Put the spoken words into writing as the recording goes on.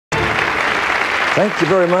Thank you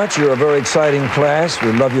very much. You're a very exciting class.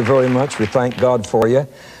 We love you very much. We thank God for you.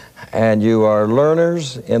 And you are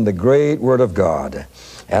learners in the great Word of God.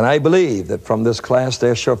 And I believe that from this class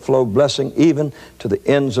there shall flow blessing even to the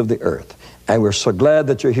ends of the earth. And we're so glad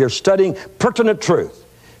that you're here studying pertinent truth.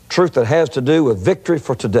 Truth that has to do with victory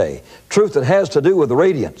for today. Truth that has to do with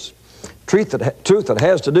radiance. Truth that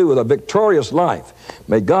has to do with a victorious life.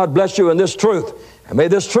 May God bless you in this truth. And may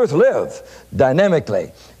this truth live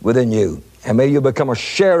dynamically within you. And may you become a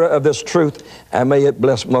sharer of this truth, and may it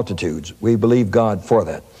bless multitudes. We believe God for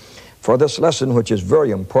that. For this lesson, which is very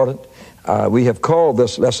important, we have called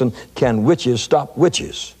this lesson, Can Witches Stop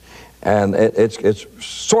Witches? And it's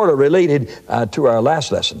sort of related to our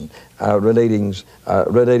last lesson,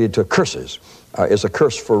 related to curses. Is a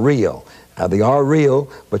curse for real? They are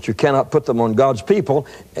real, but you cannot put them on God's people,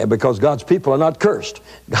 because God's people are not cursed.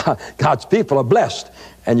 God's people are blessed,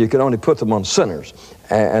 and you can only put them on sinners.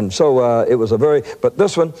 And so it was but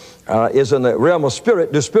this one is in the realm of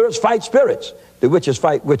spirit. Do spirits fight spirits? Do witches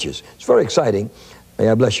fight witches? It's very exciting. May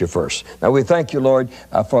I bless you first. Now we thank you, Lord,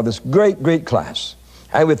 for this great, great class.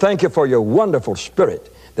 And we thank you for your wonderful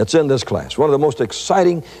spirit that's in this class. One of the most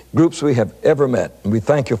exciting groups we have ever met. And we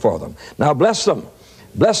thank you for them. Now bless them.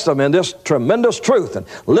 Bless them in this tremendous truth, and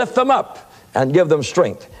lift them up and give them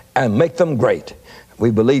strength and make them great.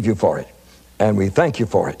 We believe you for it, and we thank you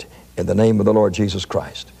for it in the name of the Lord Jesus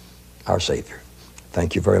Christ, our Savior.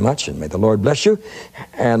 Thank you very much, and may the Lord bless you.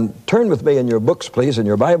 And turn with me in your books, please, in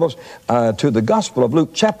your Bibles, to the Gospel of Luke,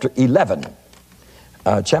 chapter 11.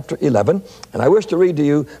 Chapter 11, and I wish to read to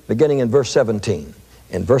you beginning in verse 17.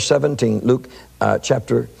 In verse 17, Luke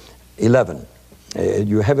chapter 11.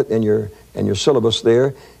 You have it in your syllabus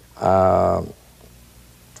there.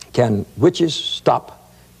 Can witches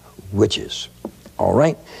stop witches? All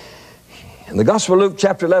right. In the Gospel of Luke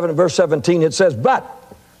chapter 11 verse 17 it says, But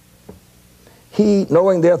he,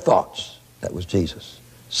 knowing their thoughts, that was Jesus,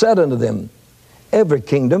 said unto them, Every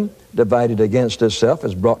kingdom divided against itself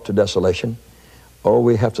is brought to desolation. Oh,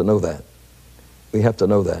 we have to know that. We have to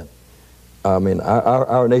know that. I mean,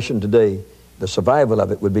 our nation today, the survival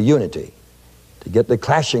of it would be unity. To get the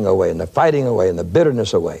clashing away and the fighting away and the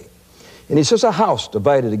bitterness away. And he says, a house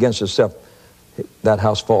divided against itself, that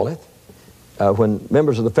house falleth. When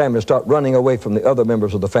members of the family start running away from the other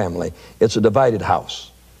members of the family, it's a divided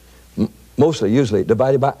house. Mostly, usually,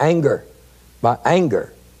 divided by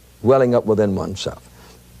anger welling up within oneself.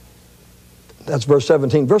 That's verse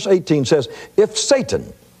 17. Verse 18 says, If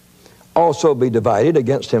Satan also be divided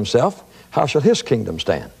against himself, how shall his kingdom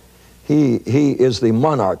stand? He is the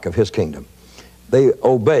monarch of his kingdom. They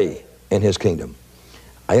obey in his kingdom.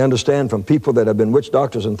 I understand from people that have been witch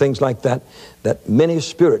doctors and things like that, that many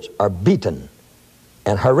spirits are beaten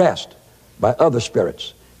and harassed by other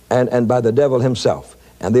spirits and by the devil himself.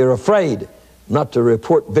 And they're afraid not to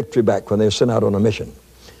report victory back when they're sent out on a mission.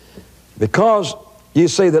 Because you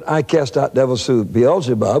say that I cast out devils through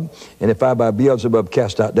Beelzebub, and if I by Beelzebub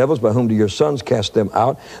cast out devils, by whom do your sons cast them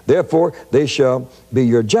out? Therefore they shall be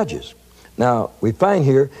your judges. Now we find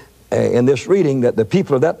here in this reading that the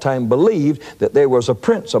people of that time believed that there was a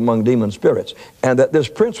prince among demon spirits, and that this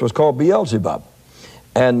prince was called Beelzebub.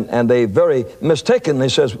 And they very mistakenly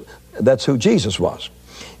says that's who Jesus was.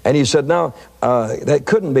 And he said, now, that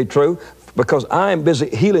couldn't be true, because I'm busy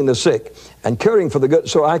healing the sick and caring for the good.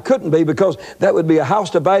 So I couldn't be, because that would be a house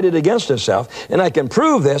divided against itself. And I can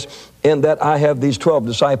prove this in that I have these 12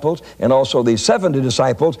 disciples and also these 70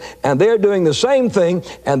 disciples, and they're doing the same thing,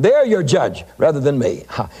 and they're your judge rather than me.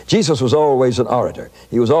 Jesus was always an orator.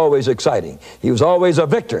 He was always exciting. He was always a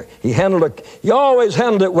victor. He always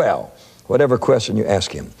handled it well, whatever question you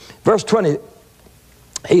ask him. Verse 20,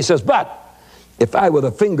 he says, But if I with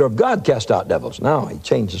the finger of God cast out devils. Now he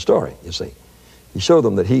changed the story, you see. He showed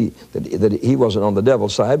them that he wasn't on the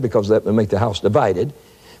devil's side, because that would make the house divided.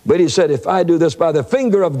 But he said, if I do this by the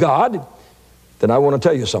finger of God, then I want to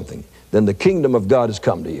tell you something. Then the kingdom of God has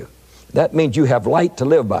come to you. That means you have light to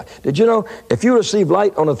live by. Did you know, if you receive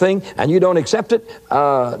light on a thing and you don't accept it,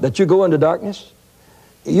 that you go into darkness?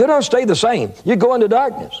 You don't stay the same. You go into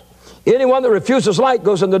darkness. Anyone that refuses light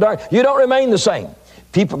goes into darkness. You don't remain the same.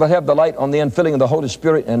 People that have the light on the infilling of the Holy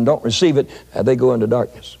Spirit and don't receive it, they go into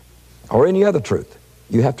darkness. Or any other truth.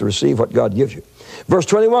 You have to receive what God gives you. Verse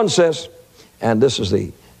 21 says, and this is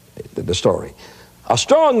the story. A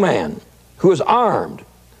strong man who is armed,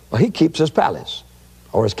 well, he keeps his palace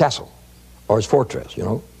or his castle or his fortress, you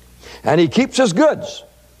know. And he keeps his goods,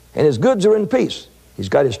 and his goods are in peace. He's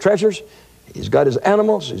got his treasures, he's got his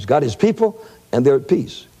animals, he's got his people, and they're at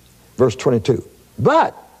peace. Verse 22.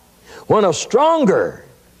 But when a strong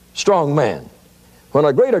man, when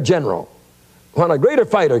a greater general, when a greater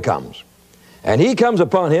fighter comes, and he comes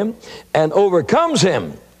upon him and overcomes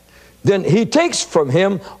him, then he takes from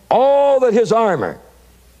him all that his armor,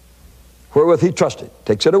 wherewith he trusted,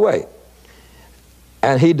 takes it away.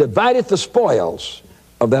 And he divideth the spoils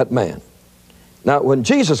of that man. Now, when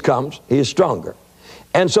Jesus comes, he is stronger.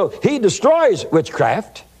 And so he destroys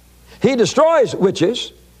witchcraft, he destroys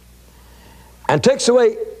witches, and takes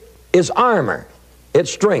away his armor,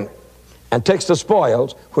 its strength, and takes the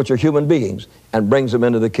spoils, which are human beings, and brings them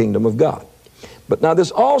into the kingdom of God. But now this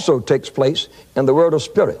also takes place in the world of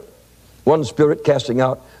spirit. One spirit casting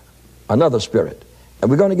out another spirit. And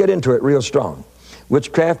we're going to get into it real strong.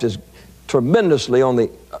 Witchcraft is tremendously on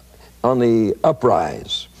the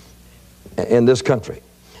uprise in this country.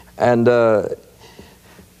 And there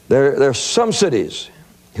are some cities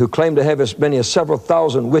who claim to have as many as several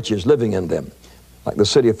thousand witches living in them, like the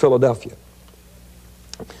city of Philadelphia.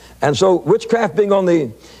 And so witchcraft being on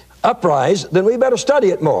the uprise, then we better study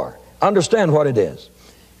it more, understand what it is.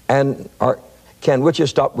 And can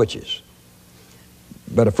witches stop witches?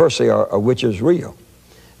 Better first say, are witches real?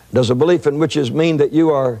 Does a belief in witches mean that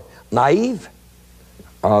you are naive?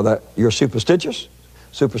 Or that you're superstitious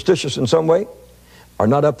in some way? Are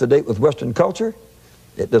not up to date with Western culture?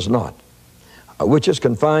 It does not. Are witches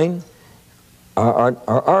confined?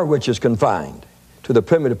 Are witches confined to the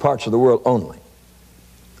primitive parts of the world only?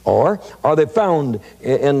 Or are they found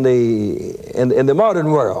in the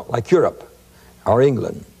modern world, like Europe, or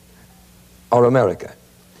England, or America?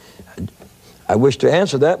 I wish to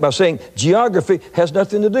answer that by saying geography has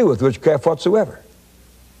nothing to do with witchcraft whatsoever.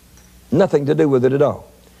 Nothing to do with it at all.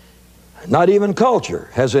 Not even culture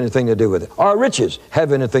has anything to do with it. Or riches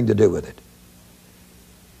have anything to do with it.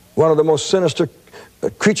 One of the most sinister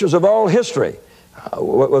creatures of all history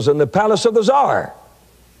was in the palace of the Tsar.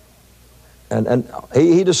 And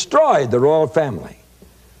he destroyed the royal family,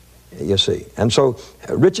 you see. And so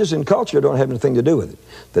riches and culture don't have anything to do with it.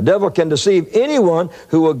 The devil can deceive anyone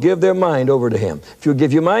who will give their mind over to him. If you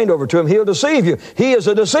give your mind over to him, he'll deceive you. He is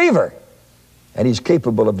a deceiver, and he's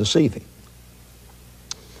capable of deceiving.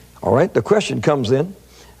 All right, the question comes then,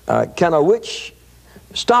 can a witch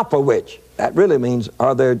stop a witch? That really means,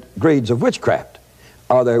 are there grades of witchcraft?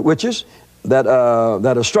 Are there witches that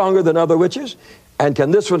are stronger than other witches? And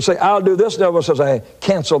can this one say, I'll do this? The devil says, I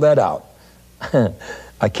cancel that out.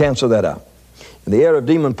 I cancel that out. In the area of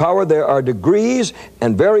demon power, there are degrees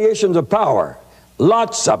and variations of power.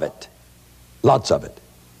 Lots of it. Lots of it.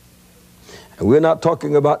 And we're not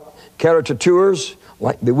talking about caricatures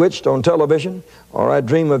like Bewitched on television, or I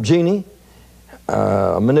Dream of Jeannie,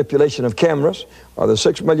 manipulation of cameras, or the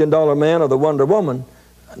 $6 Million Man, or the Wonder Woman.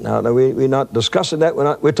 Now we're not discussing that.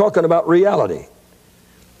 We're talking about reality.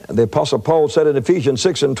 The Apostle Paul said in Ephesians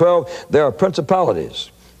 6:12, there are principalities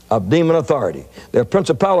of demon authority. There are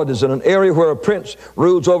principalities in an area where a prince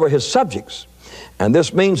rules over his subjects. And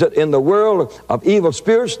this means that in the world of evil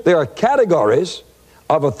spirits, there are categories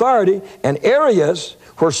of authority and areas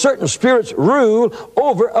where certain spirits rule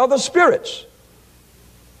over other spirits.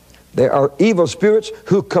 There are evil spirits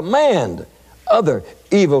who command other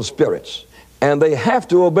evil spirits, and they have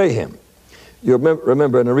to obey him. You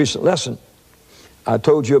remember in a recent lesson, I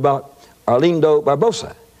told you about Arlindo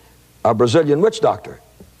Barbosa, a Brazilian witch doctor.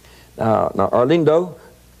 Now Arlindo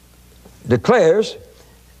declares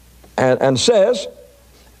and says,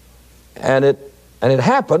 and it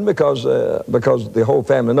happened because the whole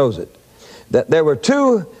family knows it, that there were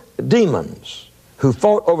two demons who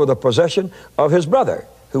fought over the possession of his brother,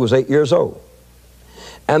 who was 8 years old.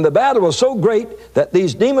 And the battle was so great that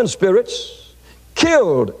these demon spirits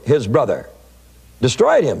killed his brother,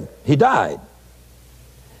 destroyed him. He died.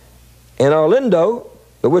 And Arlindo,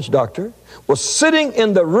 the witch doctor, was sitting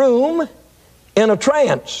in the room in a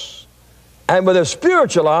trance, and with his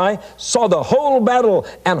spiritual eye saw the whole battle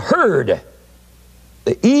and heard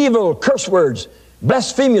the evil curse words,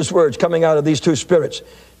 blasphemous words coming out of these two spirits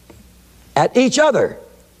at each other.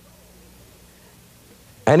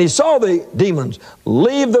 And he saw the demons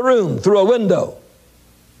leave the room through a window,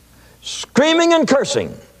 screaming and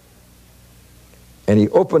cursing. And he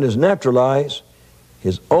opened his natural eyes.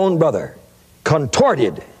 His own brother,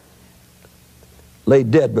 contorted, lay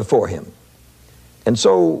dead before him. And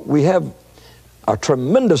so we have a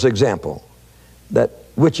tremendous example that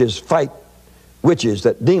witches fight witches,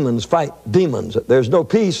 that demons fight demons, that there's no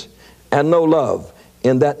peace and no love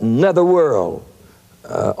in that nether world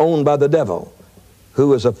owned by the devil,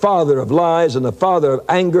 who is the father of lies and the father of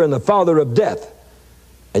anger and the father of death.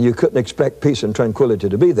 And you couldn't expect peace and tranquility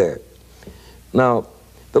to be there. Now,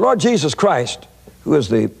 the Lord Jesus Christ, who is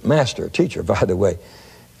the master teacher, by the way,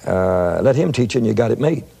 let him teach and you got it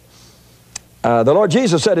made. The Lord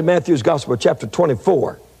Jesus said in Matthew's Gospel, chapter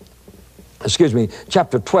 24,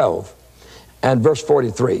 chapter 12 and verse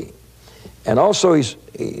 43. And also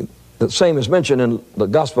the same is mentioned in the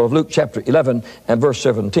Gospel of Luke chapter 11 and verse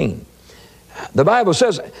 17. The Bible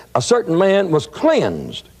says a certain man was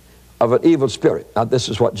cleansed of an evil spirit. Now this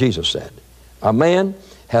is what Jesus said. A man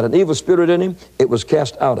had an evil spirit in him, it was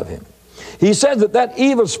cast out of him. He said that that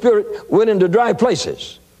evil spirit went into dry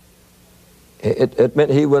places. It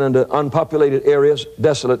meant he went into unpopulated areas,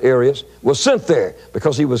 desolate areas, was sent there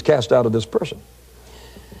because he was cast out of this person.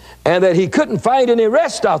 And that he couldn't find any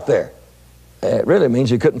rest out there. It really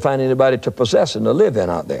means he couldn't find anybody to possess and to live in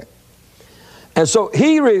out there. And so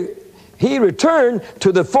he returned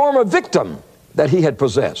to the former victim that he had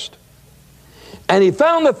possessed. And he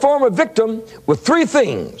found the former victim with three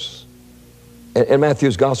things. In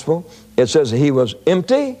Matthew's gospel, it says he was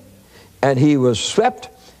empty, and he was swept,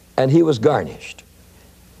 and he was garnished.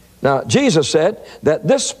 Now, Jesus said that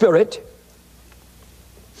this spirit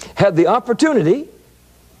had the opportunity,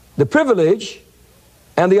 the privilege,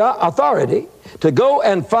 and the authority to go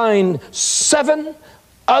and find 7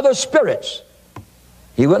 other spirits.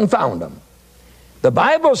 He went and found them. The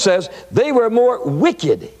Bible says they were more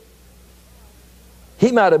wicked.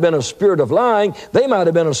 He might have been a spirit of lying. They might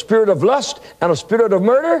have been a spirit of lust and a spirit of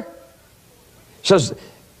murder. It says,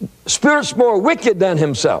 spirits more wicked than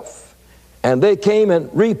himself. And they came and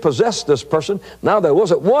repossessed this person. Now there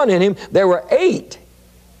wasn't one in him, there were 8.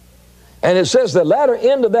 And it says the latter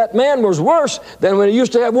end of that man was worse than when he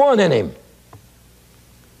used to have one in him.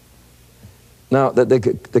 Now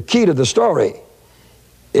the key to the story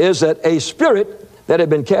is that a spirit that had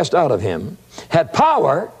been cast out of him had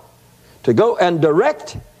power to go and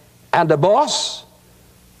direct and to boss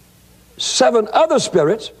 7 other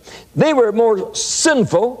spirits. They were more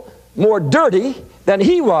sinful, more dirty than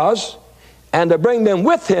he was, and to bring them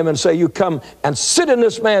with him and say, you come and sit in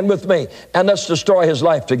this man with me and let's destroy his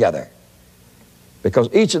life together.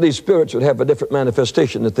 Because each of these spirits would have a different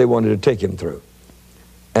manifestation that they wanted to take him through.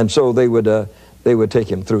 And so they would take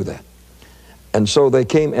him through that. And so they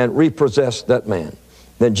came and repossessed that man.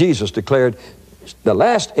 Then Jesus declared the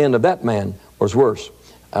last end of that man was worse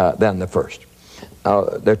than the first. Now,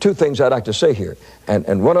 there are 2 things I'd like to say here,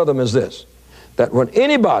 and one of them is this, that when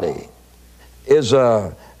anybody is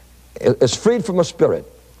freed from a spirit,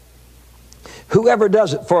 whoever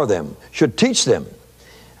does it for them should teach them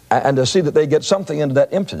and to see that they get something into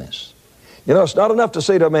that emptiness. You know, it's not enough to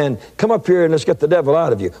say to a man, come up here and let's get the devil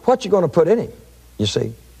out of you. What you going to put in him, you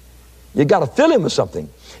see? You got to fill him with something.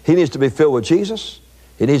 He needs to be filled with Jesus.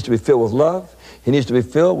 He needs to be filled with love. He needs to be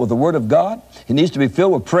filled with the Word of God. He needs to be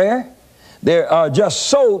filled with prayer. There are just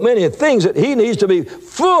so many things that he needs to be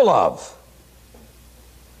full of.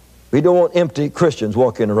 We don't want empty Christians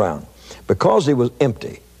walking around. Because he was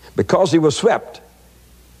empty, because he was swept,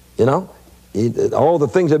 you know, all the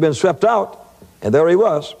things had been swept out, and there he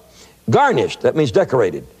was. Garnished, that means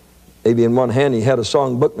decorated. Maybe in one hand he had a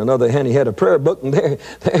song book, in another hand he had a prayer book, and there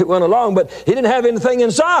he went along, but he didn't have anything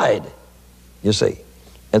inside, you see.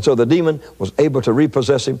 And so the demon was able to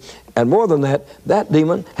repossess him. And more than that, that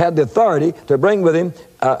demon had the authority to bring with him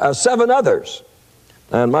 7 others.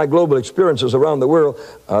 And my global experiences around the world,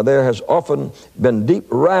 there has often been deep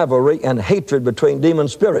rivalry and hatred between demon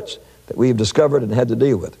spirits that we've discovered and had to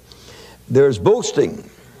deal with. There's boasting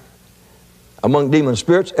among demon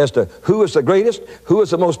spirits as to who is the greatest, who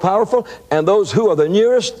is the most powerful, and those who are the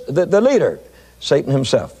nearest the leader, Satan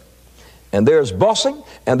himself. And there's bossing,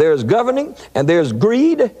 and there's governing, and there's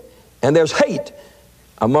greed, and there's hate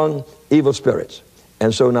among evil spirits.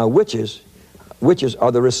 And so now witches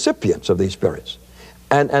are the recipients of these spirits.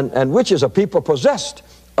 And witches are people possessed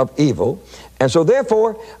of evil. And so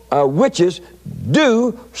therefore, witches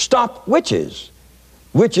do stop witches.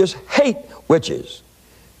 Witches hate witches.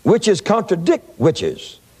 Witches contradict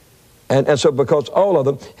witches. And so because all of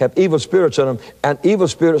them have evil spirits in them, and evil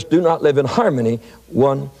spirits do not live in harmony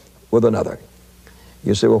one with another.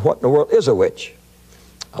 You say, well, what in the world is a witch?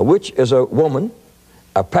 A witch is a woman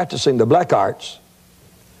practicing the black arts,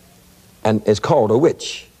 and it's called a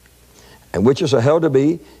witch. And witches are held to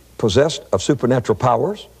be possessed of supernatural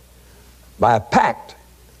powers by a pact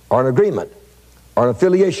or an agreement or an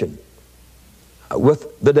affiliation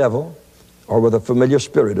with the devil or with a familiar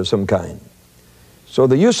spirit of some kind. So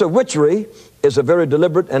the use of witchery is a very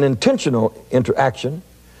deliberate and intentional interaction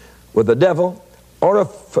with the devil or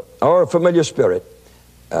a familiar spirit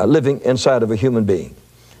living inside of a human being.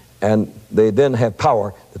 And they then have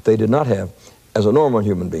power that they did not have as a normal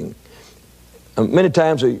human being. Many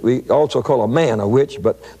times we also call a man a witch,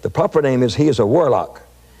 but the proper name is he is a warlock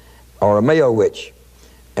or a male witch.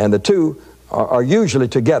 And the two are usually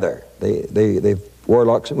together.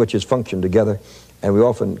 Warlocks and witches function together And we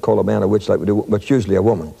often call a man a witch like we do, but usually a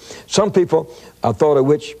woman. Some people thought a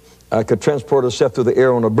witch could transport herself through the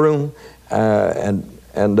air on a broom, and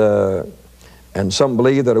some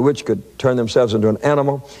believed that a witch could turn themselves into an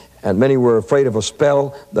animal, and many were afraid of a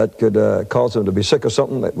spell that could cause them to be sick or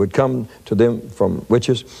something that would come to them from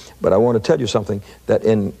witches. But I want to tell you something, that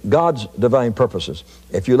in God's divine purposes,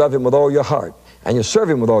 if you love Him with all your heart and you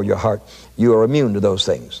serve Him with all your heart, you are immune to those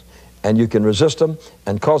things. And you can resist them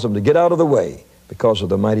and cause them to get out of the way because of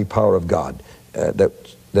the mighty power of God that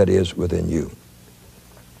is within you.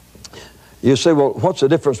 You say, well, what's the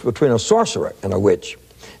difference between a sorcerer and a witch?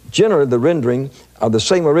 Generally, the rendering of the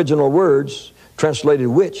same original words, translated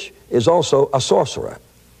witch, is also a sorcerer.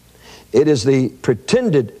 It is the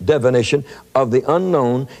pretended divination of the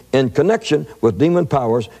unknown in connection with demon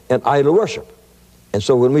powers and idol worship. And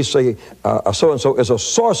so when we say so-and-so is a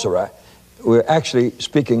sorcerer, we're actually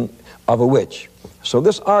speaking of a witch. So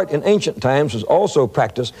this art in ancient times was also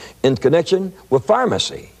practiced in connection with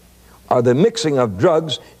pharmacy, or the mixing of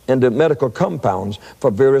drugs into medical compounds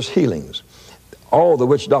for various healings. All the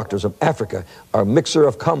witch doctors of Africa are a mixer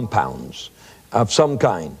of compounds of some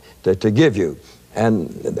kind to give you. And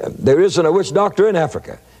there isn't a witch doctor in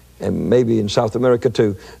Africa, and maybe in South America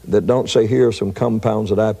too, that don't say, here are some compounds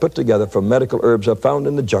that I put together from medical herbs I found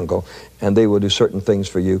in the jungle, and they will do certain things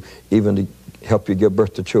for you, even to help you give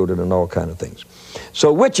birth to children and all kind of things.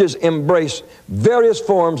 So witches embrace various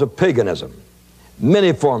forms of paganism,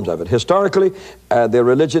 many forms of it. Historically, their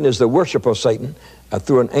religion is the worship of Satan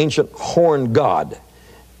through an ancient horned god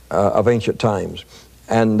of ancient times.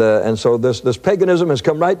 And so this paganism has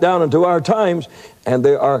come right down into our times, and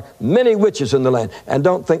there are many witches in the land. And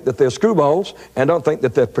don't think that they're screwballs, and don't think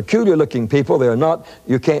that they're peculiar-looking people. They're not.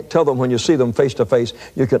 You can't tell them when you see them face to face.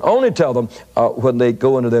 You can only tell them when they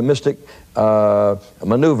go into their mystic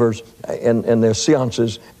maneuvers and their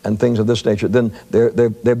seances and things of this nature. Then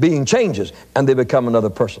their being changes, and they become another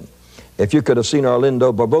person. If you could have seen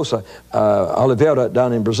Arlindo Barbosa Oliveira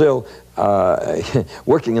down in Brazil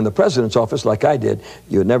working in the president's office like I did,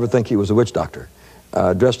 you would never think he was a witch doctor.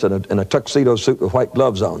 Dressed in a tuxedo suit with white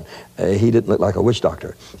gloves on. He didn't look like a witch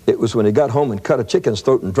doctor. It was when he got home and cut a chicken's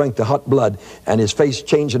throat and drank the hot blood, and his face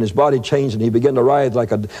changed and his body changed, and he began to writhe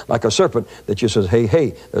like a serpent, that you says,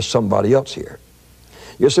 hey, there's somebody else here.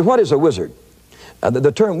 You say, what is a wizard?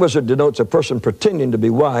 The term wizard denotes a person pretending to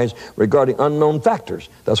be wise regarding unknown factors.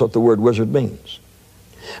 That's what the word wizard means.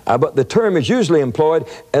 But the term is usually employed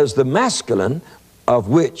as the masculine of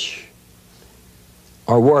witch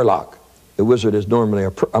or warlock. The wizard is normally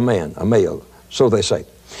a man, a male, so they say.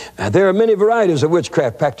 There are many varieties of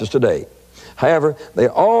witchcraft practiced today. However, they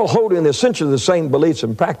all hold in essentially the same beliefs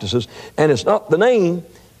and practices, and it's not the name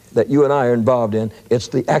that you and I are involved in. It's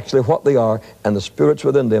actually what they are and the spirits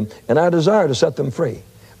within them, and our desire to set them free.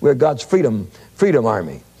 We're God's freedom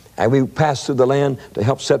army, and we pass through the land to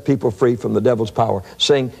help set people free from the devil's power,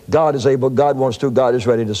 saying God is able, God wants to, God is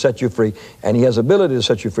ready to set you free, and He has ability to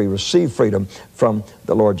set you free. Receive freedom from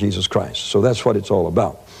the Lord Jesus Christ. So that's what it's all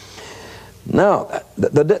about. Now,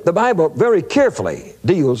 the Bible very carefully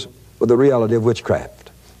deals with the reality of witchcraft.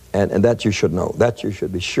 And that you should know, that you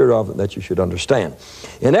should be sure of, and that you should understand.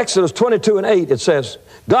 In Exodus 22:8, it says,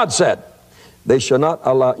 God said, you shall not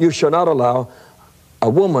allow a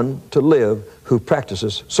woman to live who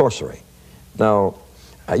practices sorcery. Now,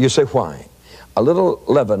 you say, why? A little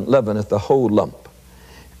leaven leaveneth the whole lump.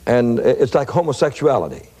 And it's like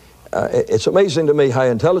homosexuality. It's amazing to me how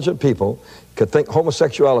intelligent people could think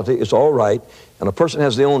homosexuality is all right, and a person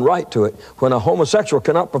has their own right to it, when a homosexual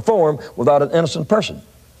cannot perform without an innocent person.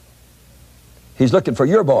 He's looking for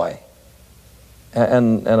your boy,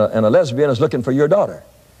 and a lesbian is looking for your daughter.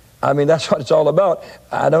 I mean, that's what it's all about.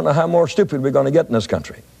 I don't know how more stupid we're going to get in this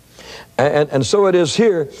country. And so it is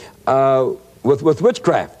here with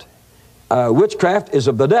witchcraft. Witchcraft is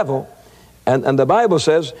of the devil, and the Bible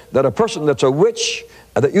says that a person that's a witch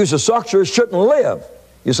that uses sorcery shouldn't live.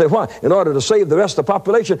 You say, why? In order to save the rest of the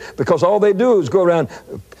population, because all they do is go around,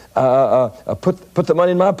 put the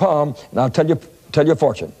money in my palm, and I'll tell you a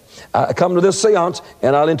fortune. Come to this seance,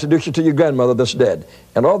 and I'll introduce you to your grandmother that's dead.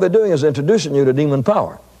 And all they're doing is introducing you to demon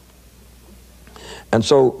power. And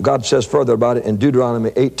so God says further about it in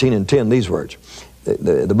Deuteronomy 18:10, these words,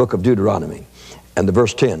 the book of Deuteronomy, and the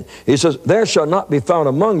verse 10. He says, there shall not be found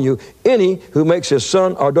among you any who makes his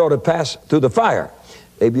son or daughter pass through the fire.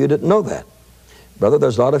 Maybe you didn't know that. Brother,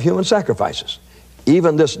 there's a lot of human sacrifices.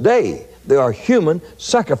 Even this day, there are human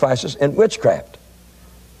sacrifices in witchcraft.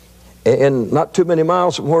 And not too many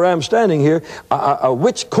miles from where I'm standing here, a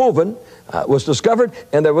witch coven was discovered,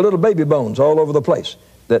 and there were little baby bones all over the place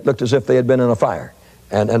that looked as if they had been in a fire.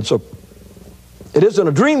 And so it isn't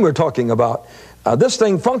a dream we're talking about. This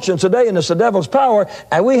thing functions today, and it's the devil's power,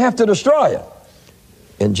 and we have to destroy it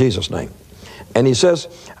in Jesus' name. And he says,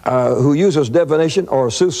 who uses divination or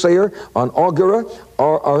a soothsayer, an augurer,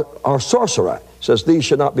 or sorcerer, says these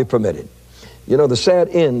should not be permitted. You know, the sad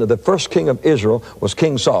end of the first king of Israel was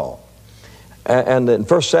King Saul. And in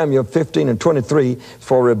 1 Samuel 15 and 23,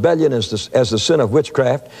 for rebellion is as the sin of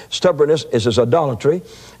witchcraft, stubbornness is as idolatry.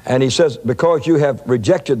 And he says, because you have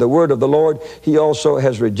rejected the word of the Lord, he also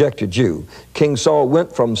has rejected you. King Saul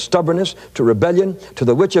went from stubbornness to rebellion to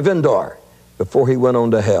the witch of Endor before he went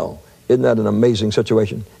on to hell. Isn't that an amazing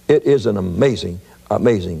situation? It is an amazing,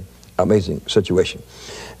 amazing, amazing situation.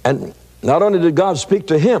 And not only did God speak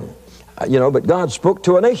to him, but God spoke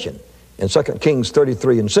to a nation. In 2 Kings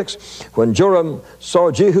 33 and 6, when Joram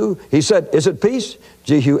saw Jehu, he said, is it peace?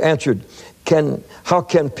 Jehu answered, how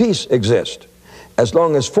can peace exist as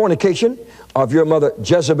long as fornication of your mother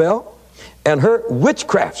Jezebel and her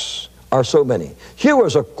witchcrafts are so many? Here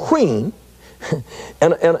was a queen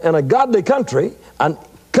in a godly country, a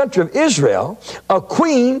country of Israel, a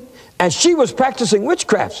queen, and she was practicing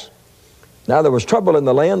witchcrafts. Now there was trouble in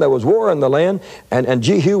the land, there was war in the land, and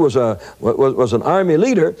Jehu was an army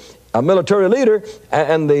leader, a military leader,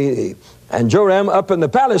 and Joram up in the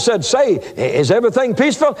palace said, say, is everything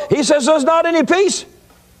peaceful? He says, there's not any peace.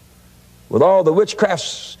 With all the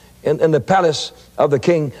witchcrafts in the palace of the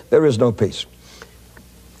king, there is no peace.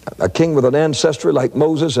 A king with an ancestry like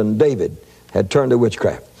Moses and David had turned to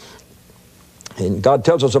witchcraft. And God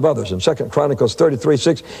tells us of others in 2 Chronicles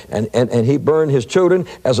 33:6, and he burned his children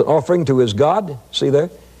as an offering to his God. See there?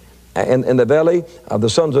 In the valley of the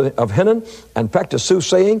sons of Hinnom, and practiced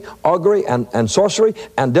soothsaying, augury, and sorcery,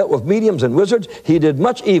 and dealt with mediums and wizards. He did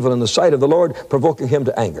much evil in the sight of the Lord, provoking him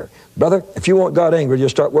to anger. Brother, if you want God angry,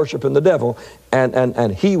 just start worshiping the devil,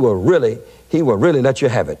 and he will really let you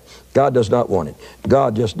have it. God does not want it.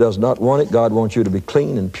 God just does not want it. God wants you to be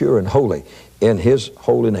clean and pure and holy in his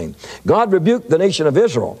holy name. God rebuked the nation of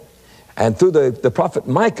Israel, and through the prophet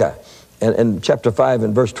Micah, in chapter 5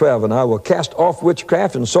 and verse 12, and I will cast off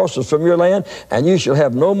witchcraft and sorcerers from your land, and you shall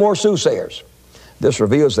have no more soothsayers. This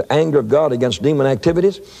reveals the anger of God against demon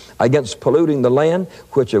activities, against polluting the land,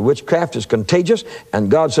 which a witchcraft is contagious,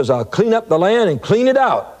 and God says, I'll clean up the land and clean it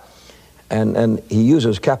out. And he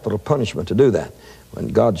uses capital punishment to do that. When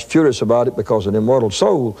God's furious about it, because an immortal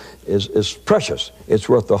soul is precious, it's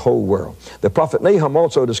worth the whole world. The prophet Nahum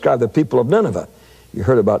also described the people of Nineveh. You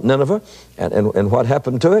heard about Nineveh and what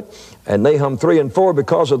happened to it. And Nahum 3 and 4,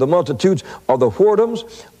 because of the multitudes of the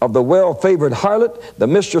whoredoms of the well-favored harlot, the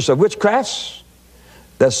mistress of witchcrafts,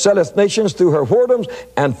 that selleth nations through her whoredoms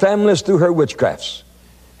and families through her witchcrafts.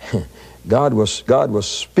 God was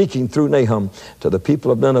speaking through Nahum to the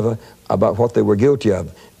people of Nineveh about what they were guilty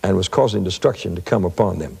of, and was causing destruction to come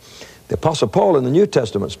upon them. The Apostle Paul in the New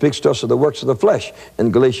Testament speaks to us of the works of the flesh.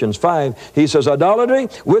 In Galatians 5, he says, idolatry,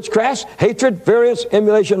 witchcrafts, hatred, variance,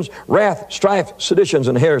 emulations, wrath, strife, seditions,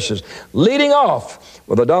 and heresies, leading off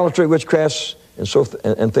with idolatry, witchcrafts,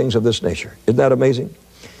 and things of this nature. Isn't that amazing?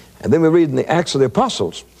 And then we read in the Acts of the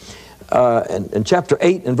Apostles, in chapter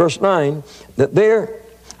 8 and verse 9, that there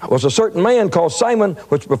was a certain man called Simon,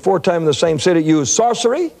 which before time in the same city used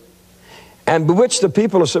sorcery, and bewitched the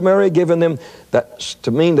people of Samaria, giving them that to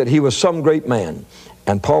mean that he was some great man.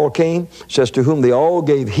 And Paul came, says, to whom they all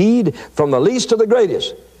gave heed, from the least to the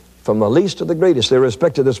greatest. From the least to the greatest, they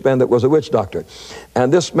respected this man that was a witch doctor.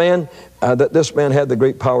 And this man had the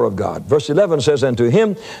great power of God. Verse 11 says, and to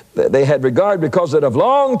him they had regard, because that of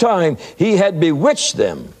long time he had bewitched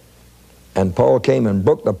them. And Paul came and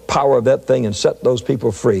broke the power of that thing and set those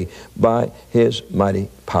people free by his mighty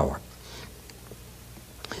power.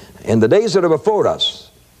 In the days that are before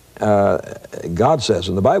us, God says,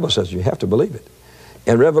 and the Bible says, you have to believe it.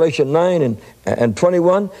 In Revelation 9 and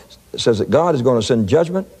 21, it says that God is going to send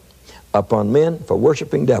judgment upon men for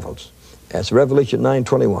worshiping devils. That's Revelation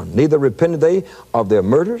 9:21. Neither repented they of their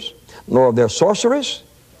murders, nor of their sorceries,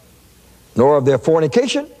 nor of their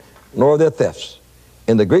fornication, nor of their thefts.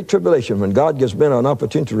 In the great tribulation, when God gives men an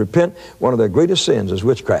opportunity to repent, one of their greatest sins is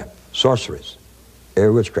witchcraft, sorceries.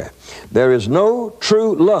 Witchcraft. There is no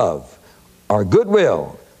true love or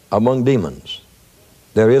goodwill among demons.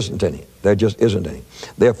 There isn't any. There just isn't any.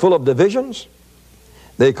 They're full of divisions.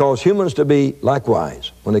 They cause humans to be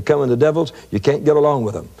likewise. When they come into devils, you can't get along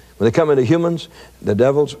with them. When they come into humans, the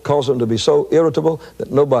devils cause them to be so irritable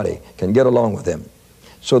that nobody can get along with them.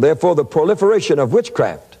 So therefore, the proliferation of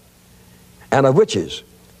witchcraft and of witches,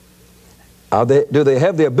 do they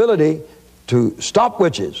have the ability to stop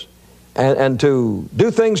witches and to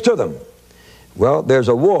do things to them? Well, there's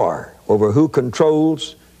a war over who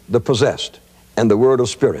controls the possessed and the word of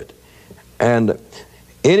spirit. And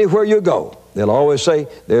anywhere you go, They'll always say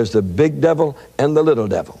there's the big devil and the little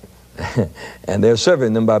devil. And they're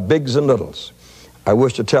serving them by bigs and littles. I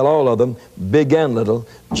wish to tell all of them, big and little,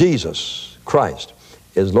 Jesus Christ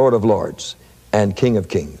is Lord of Lords and King of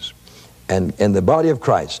Kings. And in the body of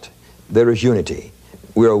Christ, there is unity.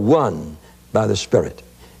 We are one by the Spirit,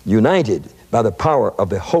 united by the power of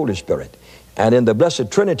the Holy Spirit. And in the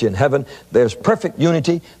blessed Trinity in heaven, there's perfect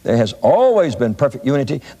unity. There has always been perfect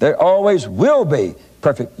unity. There always will be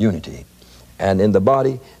perfect unity. And in the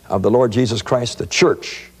body of the Lord Jesus Christ, the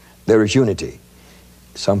church, there is unity.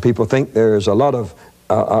 Some people think there's a lot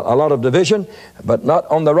of division, but not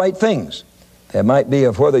on the right things. There might be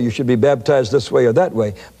of whether you should be baptized this way or that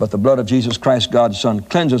way, but the blood of Jesus Christ, God's Son,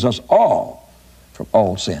 cleanses us all from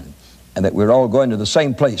all sin, and that we're all going to the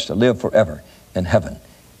same place to live forever in heaven.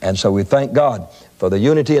 And so we thank God for the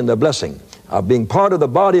unity and the blessing of being part of the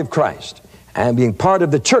body of Christ and being part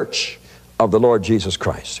of the church of the Lord Jesus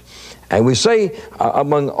Christ. And we say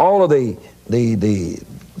among all of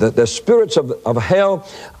the spirits of hell,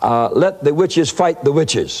 let the witches fight the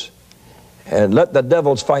witches, and let the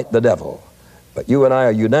devils fight the devil. But you and I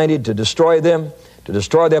are united to destroy them, to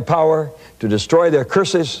destroy their power, to destroy their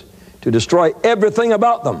curses, to destroy everything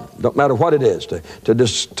about them, don't matter what it is,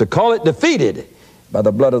 to call it defeated by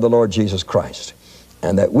the blood of the Lord Jesus Christ.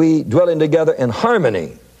 And that we dwelling together in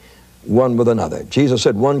harmony one with another. Jesus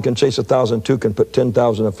said one can chase 1,000, two can put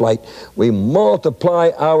 10,000 to flight. We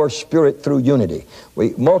multiply our spirit through unity.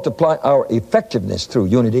 We multiply our effectiveness through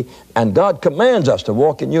unity, and God commands us to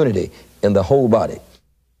walk in unity in the whole body.